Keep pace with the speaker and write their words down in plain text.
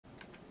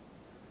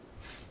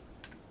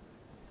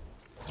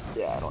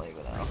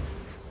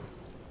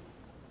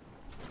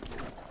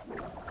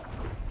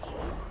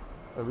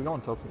Are we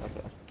going tilted?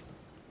 Okay.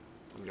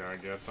 Yeah, I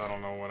guess. I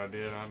don't know what I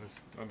did. I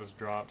just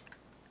dropped.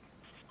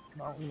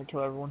 No, I'm gonna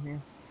kill everyone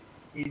here.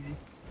 Easy.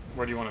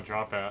 Where do you want to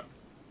drop at?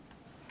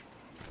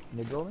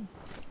 New building?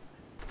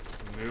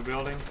 New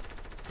building?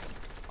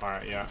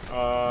 Alright,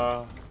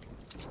 yeah.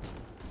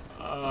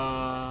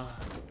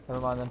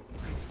 Never mind then.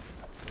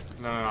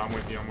 No, I'm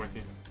with you, I'm with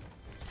you.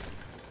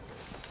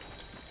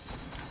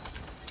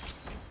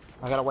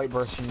 I got a white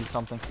burst. You need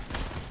something.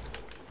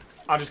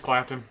 I just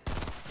clapped him.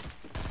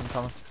 I'm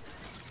coming.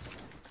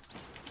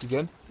 You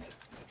good?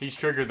 He's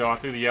triggered though. I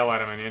threw the yell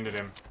at him and ended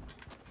him.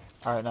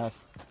 Alright, nice.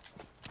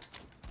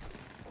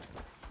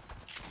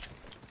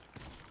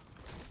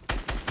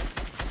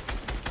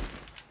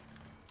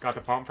 Got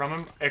the pump from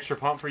him. Extra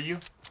pump for you.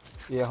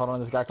 Yeah, hold on.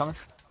 There's a guy coming.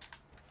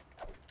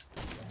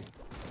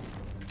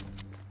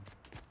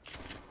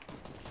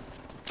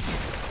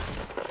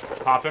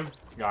 Popped him.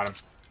 Got him.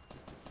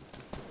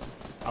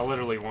 I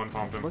literally one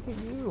pumped him. Look at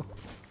you.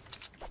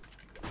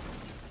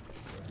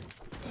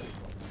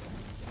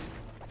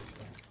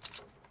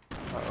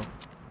 Uh-oh.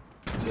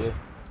 Yeah.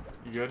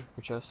 You good?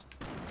 Your chest.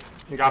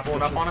 You got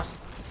pulling up on us?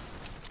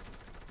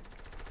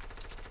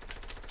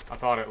 I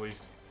thought at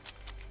least.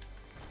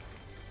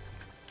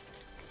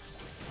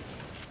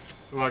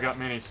 Ooh, I got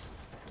minis.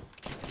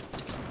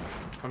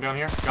 Come down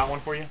here. Got one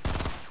for you.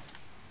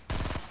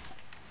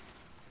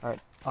 Alright,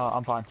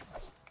 I'm fine.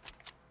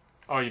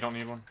 Oh, you don't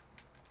need one?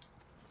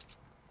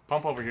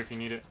 Pump over here if you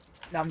need it.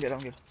 No, I'm good, I'm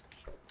good.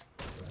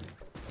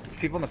 There's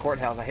people in the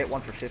courthouse. I hit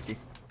one for 50.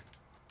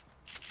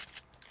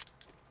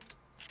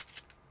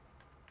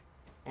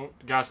 Oh,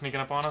 the guy sneaking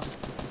up on us.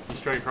 He's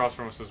straight across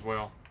from us as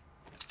well.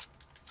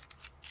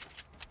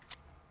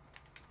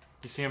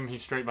 You see him?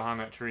 He's straight behind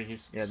that tree.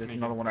 He's Yeah, there's sneaking.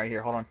 another one right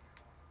here. Hold on.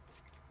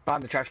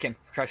 Behind the trash can.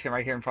 Trash can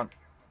right here in front.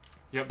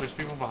 Yep, there's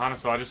people behind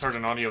us though. I just heard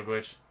an audio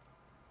glitch.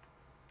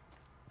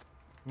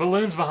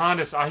 Balloons behind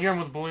us. I hear him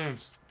with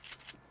balloons.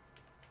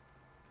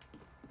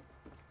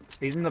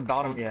 He's in the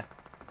bottom, yeah.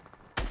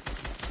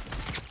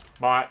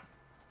 Bot.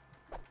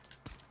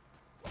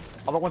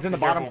 Other one's in the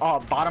Be bottom,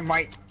 careful. bottom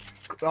right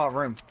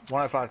room.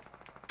 105.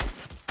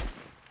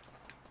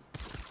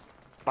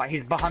 But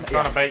he's behind the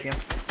Trying to bait. see him?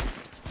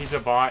 He's a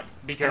bot.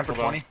 Be Hit him careful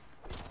for though. 20.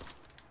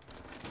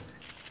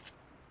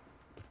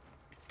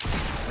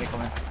 Let me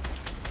come in.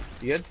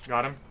 You good?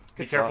 Got him.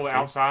 Be Good careful stuff,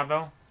 dude. outside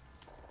though.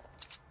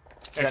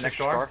 Is that an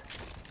extra star?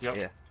 Yep.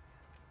 Yeah.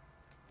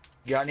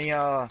 You got any,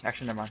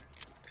 actually, never mind.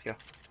 Let's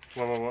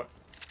go. What?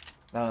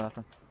 No,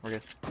 nothing. We're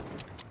good.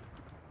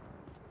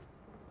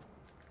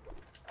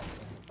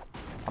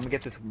 I'm gonna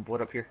get this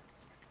wood up here.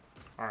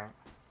 Alright.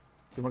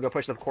 You wanna go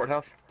push to the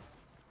courthouse?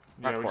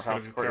 Yeah, Not we just gotta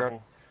courthouse, be courtyard.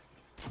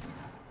 careful.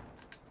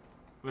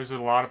 There's a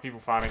lot of people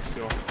fighting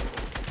still.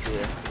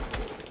 Yeah.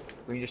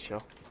 We can just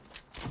chill.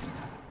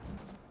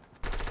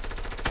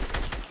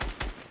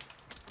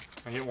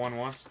 I hit one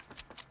once.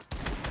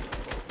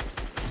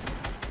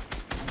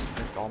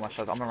 Missed all my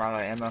shots. I'm gonna run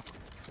out of ammo.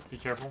 Be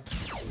careful.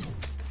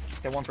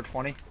 Hit one for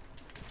 20.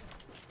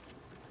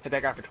 Hit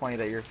that guy for 20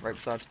 that you're right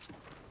beside.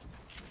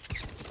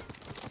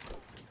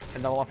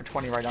 Another one for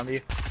 20 right under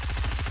you.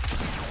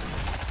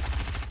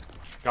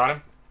 Got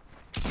him.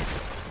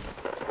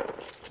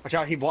 Watch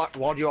out, he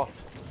walled you off.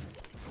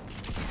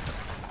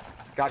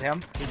 Got him.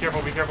 Be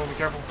careful, be careful, be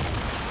careful.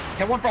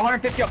 Hit one for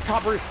 150 up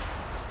top roof.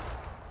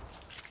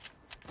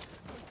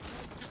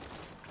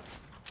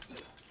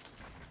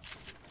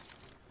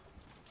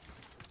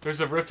 There's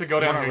a roof to go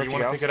down here. You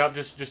want to pick it up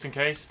just in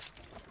case?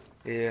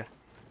 Yeah.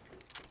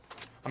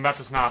 I'm about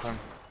to snipe him.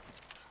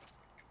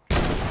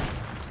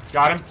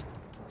 Got him.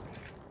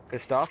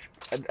 Good stuff.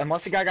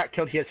 Unless the guy got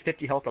killed, he has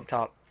 50 health up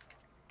top.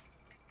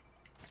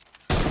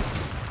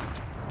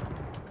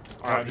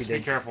 Alright, just be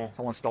careful.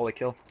 Someone stole the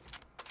kill.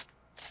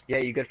 Yeah,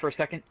 you good for a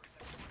second?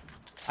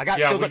 I got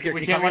Yeah, shield up here.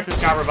 we can't let this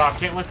guy revive.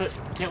 Can't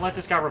let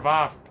this guy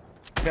revive.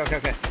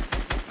 Okay.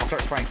 I'll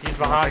start spraying. He's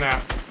behind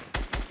that.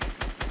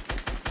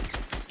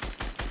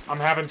 I'm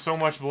having so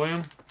much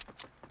bloom.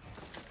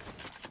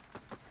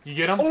 You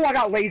get him? Oh, I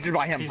got lasered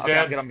by him. He's Okay,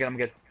 dead. I'm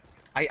good.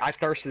 I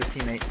thirsted his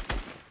teammate.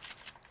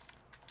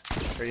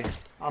 Ready?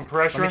 I'm Let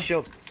pressuring. me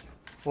shield.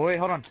 Wait,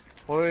 hold on.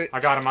 Wait. I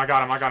got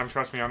him.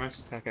 Trust me on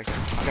this. Okay.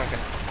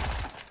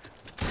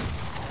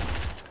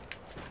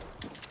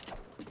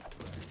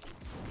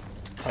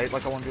 Wait,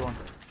 like a 1v1.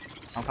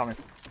 I'm coming.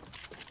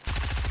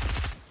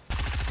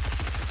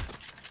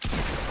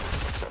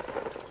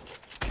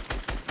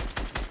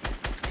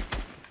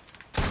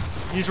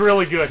 He's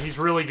really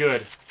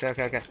good.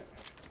 Okay.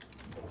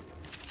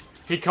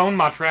 He coned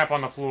my trap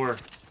on the floor.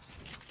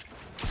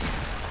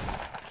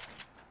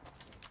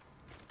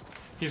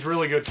 He's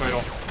really good,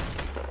 Fatal.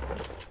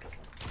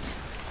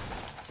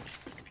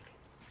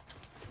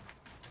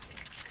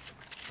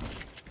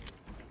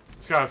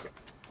 This guy's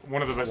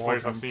one of the best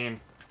players I've seen.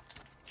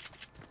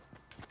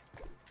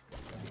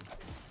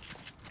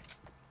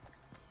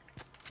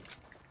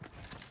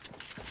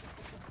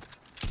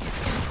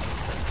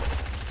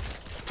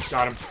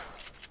 Got him.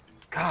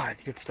 God,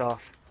 good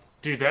stuff.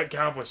 Dude, that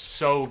guy was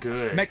so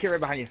good. Mech, right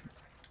behind you.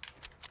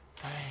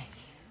 Dang.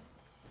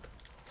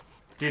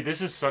 Dude,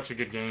 this is such a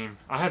good game.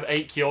 I have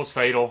 8 kills,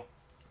 Fatal.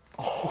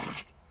 Oh.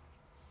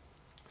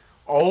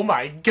 Oh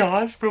my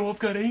gosh, bro, I've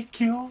got 8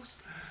 kills.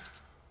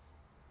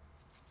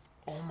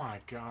 Oh my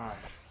gosh.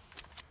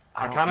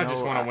 I kind of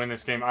just want to win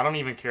this game. I don't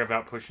even care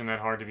about pushing that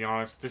hard, to be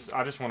honest.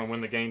 I just want to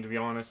win the game, to be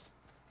honest.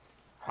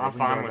 I'm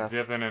fine with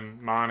dipping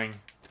and mining.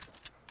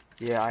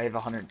 Yeah, I have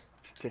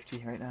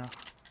 150 right now.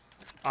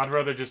 I'd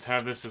rather just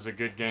have this as a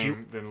good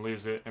game than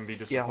lose it and be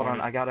disappointed. Yeah, hold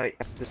on. I got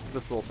this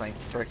little thing.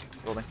 Brick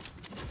building.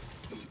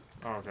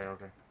 Oh,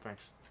 okay,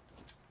 thanks.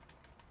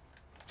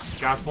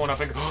 Guys pulling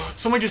up.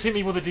 Somebody just hit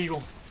me with a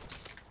deagle.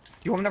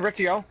 You want me to Rick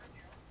to go?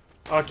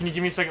 Can you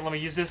give me a second? Let me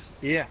use this.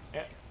 Yeah.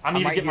 I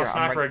need to get my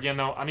sniper again,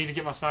 though. I need to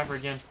get my sniper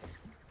again.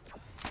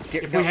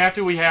 If we have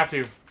to, we have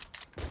to.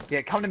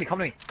 Yeah, come to me. Come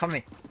to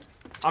me.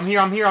 I'm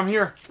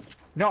here.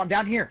 No, I'm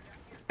down here.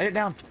 Edit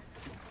down.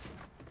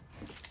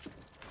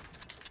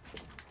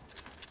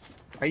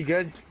 Are you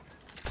good?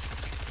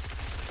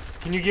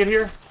 Can you get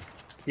here?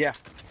 Yeah.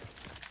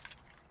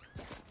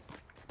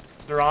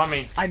 They're on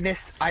me. I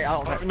missed.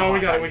 No,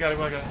 we got it.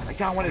 I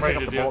kind of wanted to pick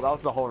up the bolt. That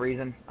was the whole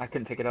reason. I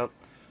couldn't pick it up.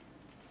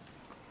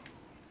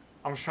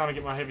 I'm just trying to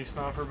get my heavy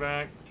sniper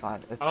back.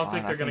 Fine, I don't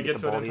think they're going to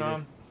get to it in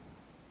time.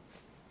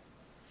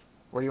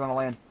 Where do you want to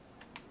land?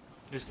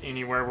 Just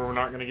anywhere where we're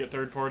not going to get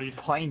third-partied.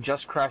 Plane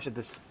just crashed at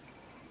this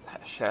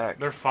shack.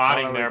 They're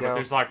fighting there, but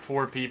there's like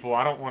 4 people.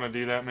 I don't want to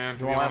do that, man.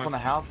 You want to land up on the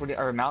house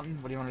or a mountain?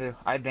 What do you want to do?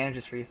 I have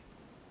bandages for you.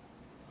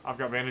 I've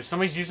got bandages.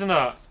 Somebody's using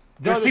a...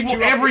 There's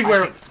people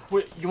everywhere.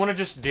 You want to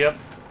just dip?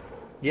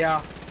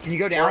 Yeah. Can you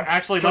go down? Or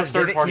actually, let's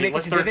third-party it.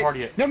 Let's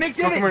third-party it. No, make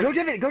divot. Go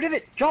divot. Go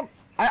divot. Jump.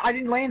 I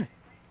didn't land.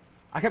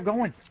 I kept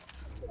going.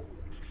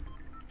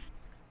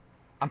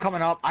 I'm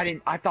coming up.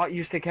 I thought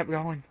you said kept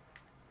going.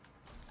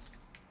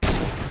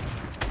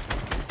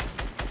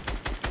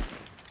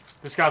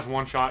 This guy's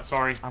one shot.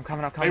 Sorry. I'm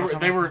coming up.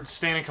 They were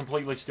standing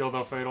completely still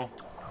though, Fatal.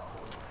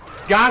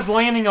 Guys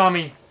landing on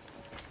me.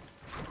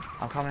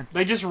 I'm coming.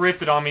 They just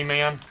rifted on me,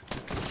 man.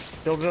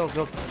 Build.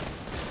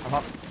 I'm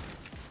up.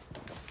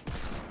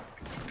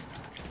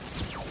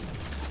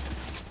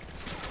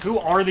 Who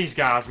are these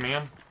guys,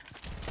 man?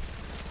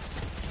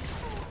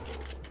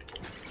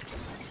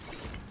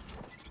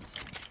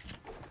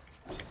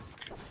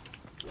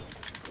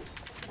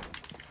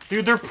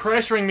 Dude, they're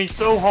pressuring me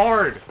so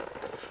hard.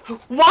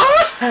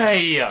 Why?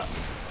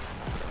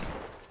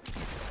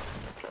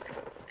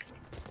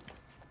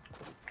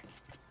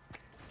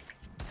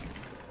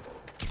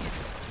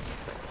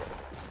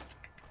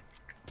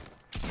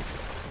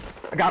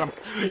 I got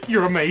him.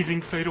 You're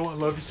amazing, Fatal. I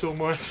love you so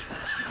much.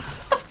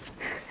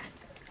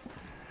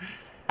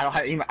 I don't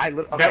have even. Okay,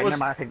 that was, never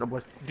mind, I think it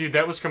was. Dude,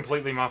 that was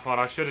completely my fault.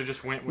 I should have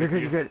just went with you.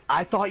 You're good.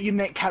 I thought you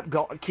meant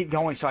keep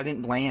going, so I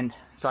didn't land,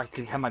 so I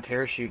could have my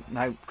parachute, and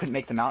I couldn't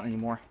make the mountain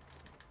anymore.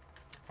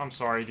 I'm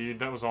sorry, dude.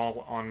 That was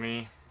all on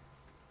me.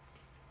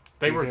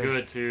 They were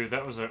good too.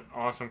 That was an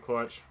awesome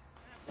clutch.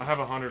 I have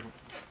 100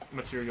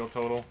 material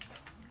total.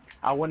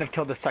 I wouldn't have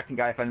killed the second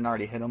guy if I didn't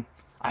already hit him.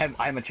 I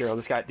have material.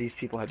 These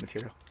people have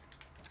material.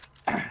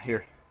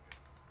 Here.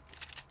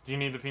 Do you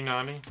need the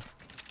P90?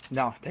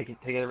 No, take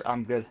it.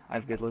 I'm good. I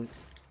have good loot.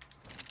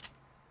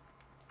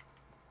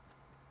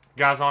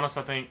 Guys on us,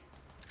 I think.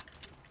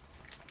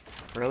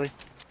 Really?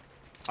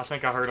 I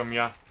think I heard them.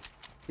 Yeah.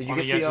 Did you on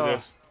get the edge of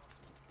this?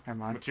 Never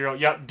mind. Material.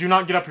 Yeah. Do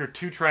not get up here.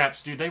 2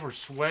 traps, dude. They were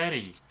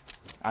sweaty.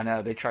 I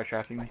know. They tried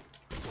trapping me.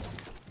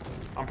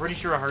 I'm pretty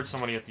sure I heard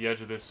somebody at the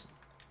edge of this.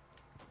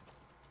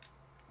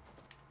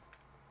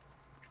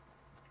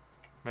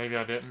 Maybe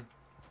I didn't.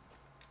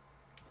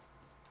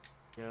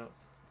 Yep.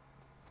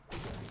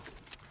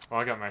 Well,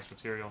 I got max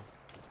material.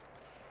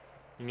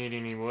 You need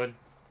any wood?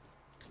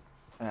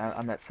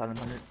 I'm at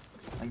 700.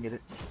 I can get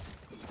it.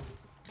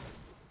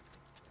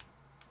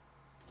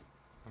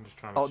 I'm just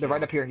trying to. Oh, they're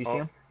right up here. You see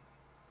him?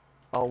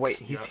 Oh wait,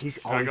 he's.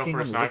 Should I go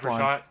for a sniper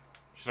shot?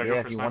 Should I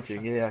go for a sniper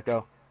shot? Yeah,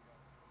 go.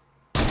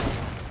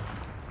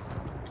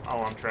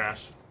 Oh, I'm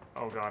trash.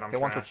 Oh god, I'm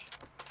trash.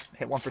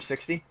 Hit one for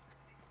 60.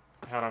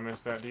 How'd I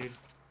miss that, dude?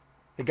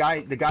 The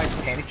guy's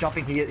panic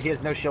jumping. He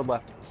has no shield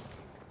left.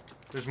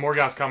 There's more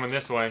guys coming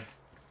this way.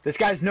 This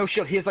guy's no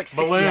shield. He has like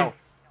 60 health.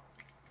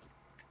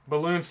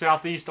 Balloon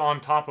southeast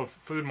on top of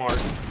Food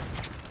Mart.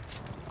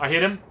 I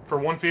hit him for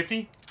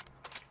 150.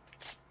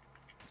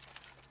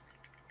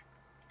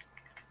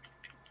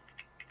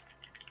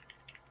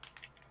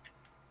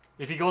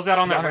 If he goes out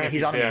on that ramp,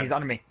 he's dead. He's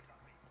under me.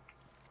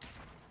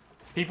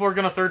 People are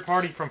gonna third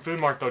party from Food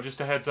Mart though,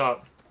 just a heads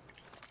up.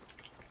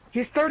 He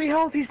has 30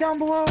 health. He's down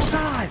below.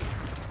 God.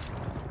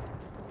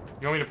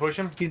 You want me to push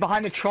him? He's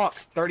behind the truck.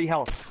 30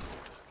 health.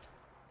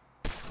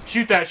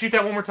 Shoot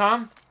that one more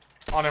time.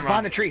 Oh, never mind.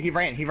 Behind the tree. He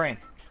ran.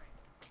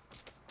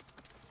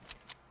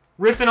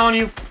 Rifting on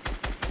you.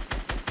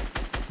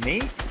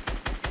 Me?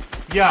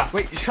 Yeah.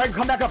 Wait, try to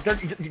come back up. They're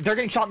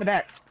getting shot in the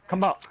back.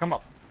 Come up.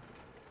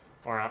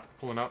 Alright,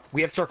 pulling up.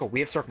 We have circle.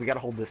 We gotta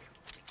hold this.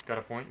 Got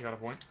a point.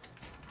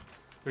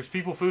 There's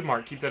people Food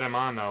Mart. Keep that in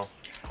mind though.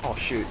 Oh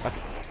shoot.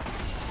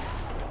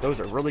 Those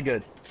are really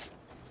good.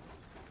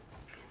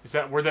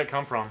 Where'd that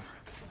come from?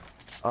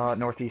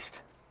 Northeast.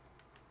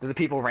 They're the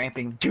people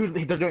ramping. Dude,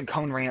 they're doing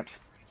cone ramps.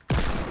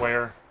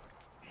 Where?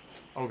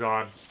 Oh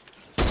god.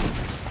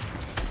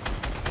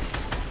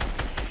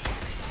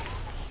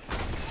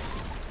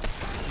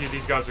 Dude,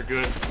 these guys are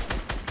good.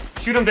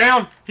 Shoot him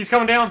down! He's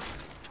coming down!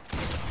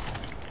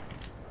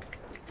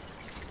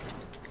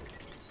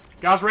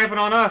 Guys ramping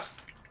on us.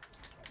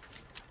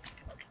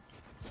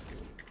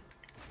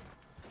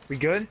 We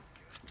good?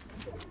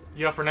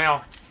 Yeah, for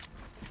now.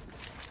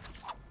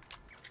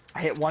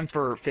 I hit one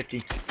for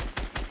 50.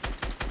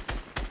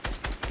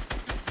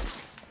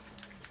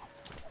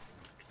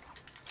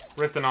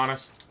 Rifting on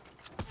us.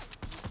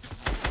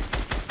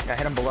 Yeah, I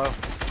hit him below.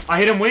 I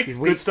hit him weak. He's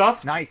weak. Good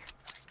stuff. Nice.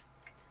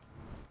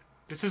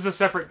 This is a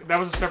separate. That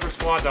was a separate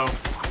squad, though.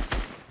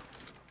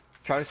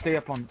 Try to stay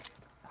up on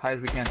high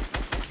as we can.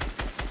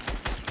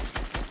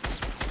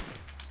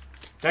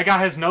 That guy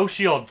has no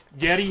shield.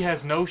 Yeti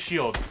has no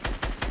shield.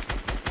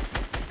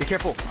 Be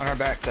careful on our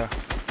back, though.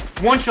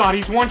 One shot.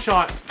 He's one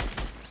shot.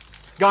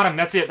 Got him.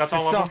 That's it. That's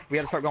all of them. We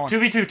gotta start going.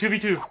 2v2.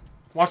 2v2.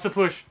 Watch the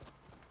push.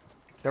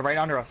 They're right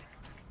under us.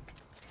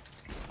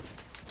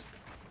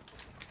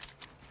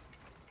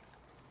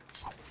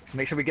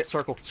 Make sure we get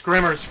circle.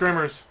 Scrimmers.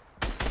 Scrimmers.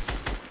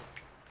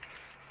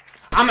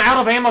 I'm out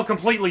of ammo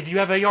completely. Do you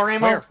have AR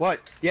ammo? Where?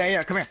 What? Yeah,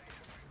 yeah. Come here.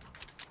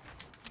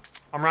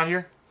 I'm right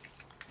here.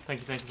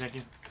 Thank you. Thank you. Thank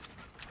you.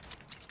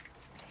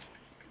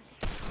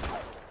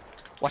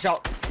 Watch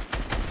out.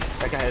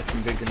 That guy has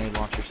some big grenade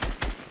launchers.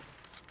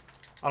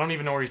 I don't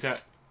even know where he's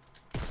at.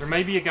 There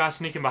may be a guy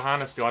sneaking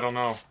behind us, still. I don't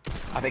know.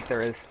 I think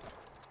there is.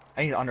 I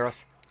think he's under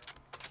us.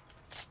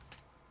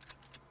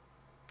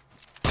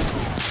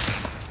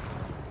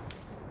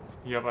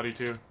 Yep, I do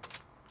too.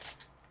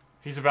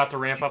 He's about to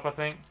ramp up, I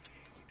think.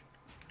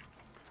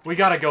 We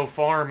gotta go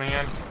far,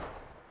 man.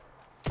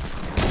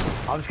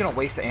 I'm just gonna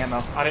waste the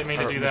ammo. I didn't mean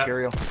to do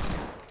material.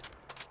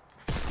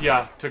 that.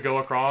 Yeah, to go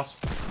across.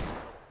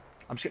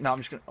 I'm just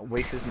gonna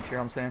waste his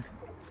material. I'm saying.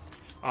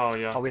 Oh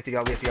yeah. Oh, we have to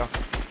go. We have to go.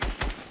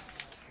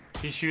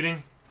 He's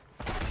shooting.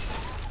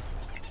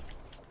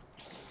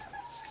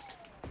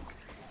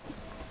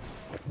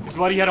 His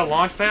buddy had a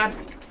launch pad.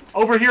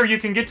 Over here, you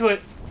can get to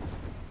it.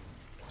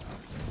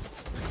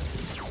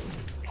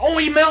 Oh,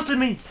 he melted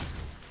me.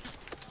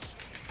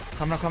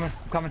 I'm coming.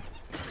 I'm coming.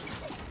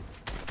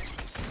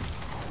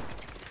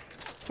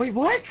 Wait,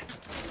 what?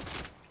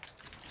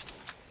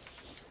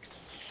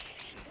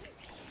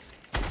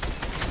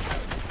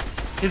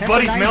 His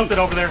buddy's melted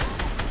over there.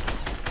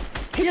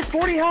 He has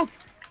 40 health.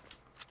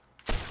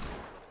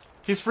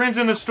 His friend's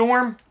in the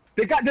storm.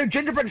 They got their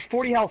gingerbread is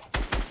 40 health.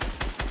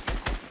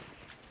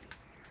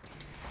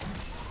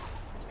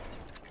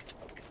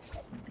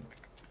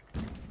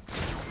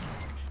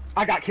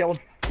 I got killed.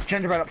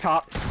 Gingerbread up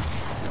top.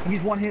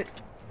 He's one hit.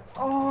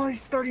 Oh, he's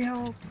 30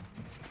 health.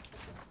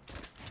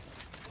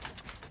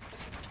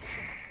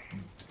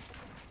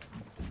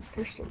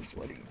 They're so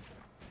sweaty.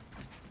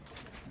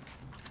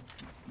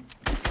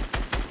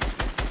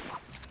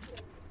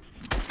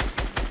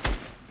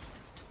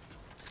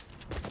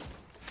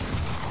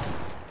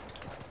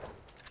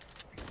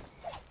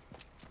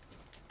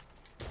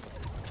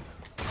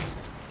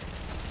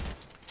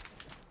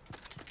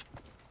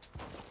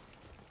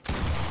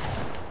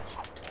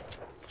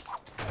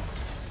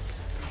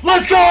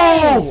 Let's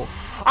go!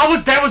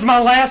 That was my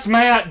last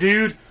mat,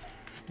 dude.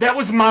 That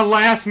was my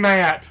last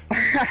mat.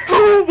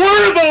 Who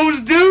were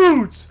those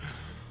dudes?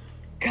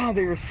 God,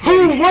 they were sweaty.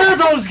 Who were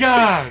those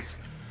guys?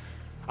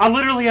 I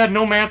literally had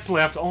no mats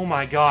left. Oh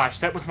my gosh,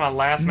 that was my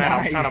last mat.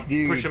 I was trying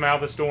to push him out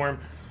of the storm.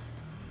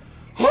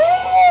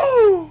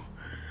 Oh!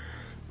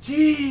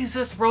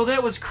 Jesus, bro,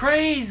 that was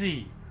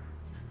crazy.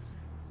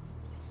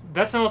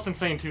 That's the most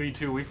insane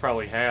 2v2 we've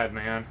probably had,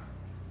 man.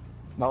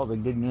 That was a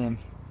good game.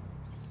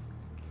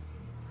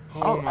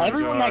 Oh,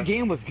 everyone in that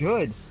game was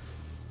good.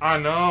 I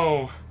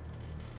know.